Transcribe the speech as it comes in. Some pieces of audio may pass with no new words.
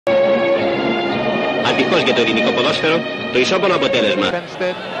Ολυμπιακός για το ελληνικό ποδόσφαιρο το ισόπαλο αποτέλεσμα.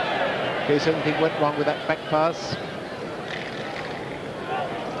 In case anything went wrong with that back pass.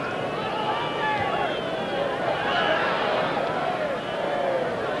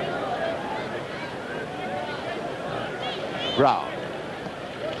 Brown.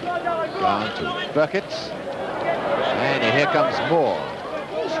 Down to Burkett. And here comes Moore.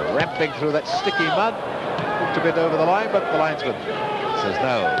 Ramping through that sticky mud. Looked a bit over the line, but the linesman says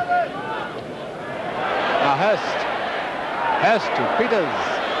no. Now Hurst. Hurst to Peters.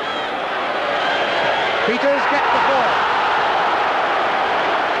 Peters gets the ball.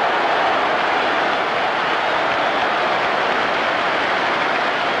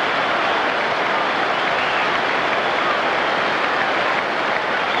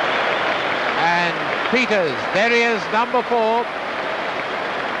 And Peters, there he is, number 4.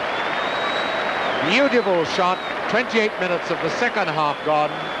 Beautiful shot, 28 minutes of the second half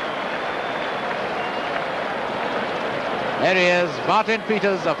gone. There he is, Martin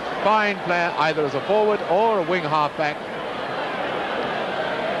Peters, a fine player, either as a forward or a wing half-back.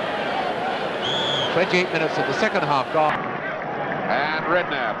 28 minutes of the second half gone. And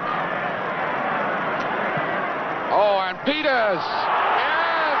Redknapp. Oh, and Peters!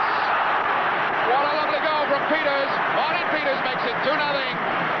 Yes! What a lovely goal from Peters. Martin Peters makes it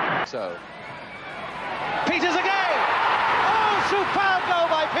 2-0. So, Peters again! Oh, superb goal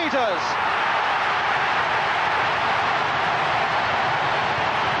by Peters!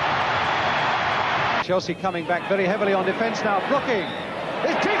 Chelsea coming back very heavily on defence now. Brooking.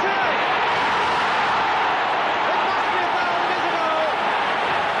 It's Peters! It must be a goal. It is a goal.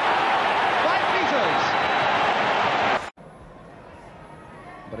 By Peters.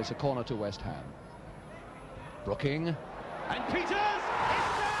 But it's a corner to West Ham. Brooking. And Peters! It's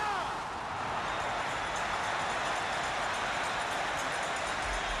there!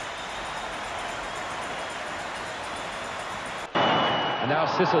 And now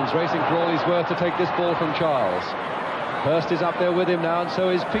Sissons racing for all he's worth to take this ball from Charles. Hurst is up there with him now, and so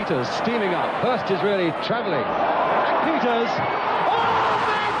is Peters, steaming up. Hurst is really travelling. And Peters. Oh,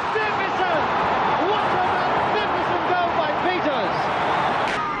 magnificent! What a magnificent goal by Peters!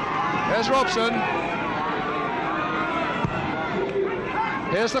 There's Robson.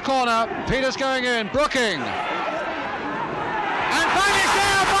 Here's the corner. Peters going in. Brooking. And finished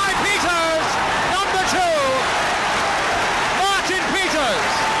there by Peters. Number 2. Martin Peters.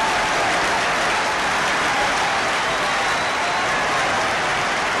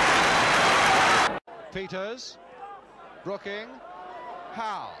 Peters. Brooking.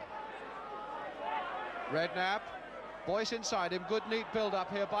 Howe. Redknapp. Boyce inside him. Good neat build-up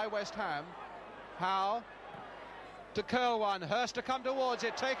here by West Ham. Howe. To curl one. Hurst to come towards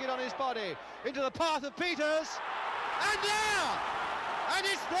it. Take it on his body. Into the path of Peters. And there! And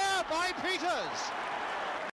it's there by Peters.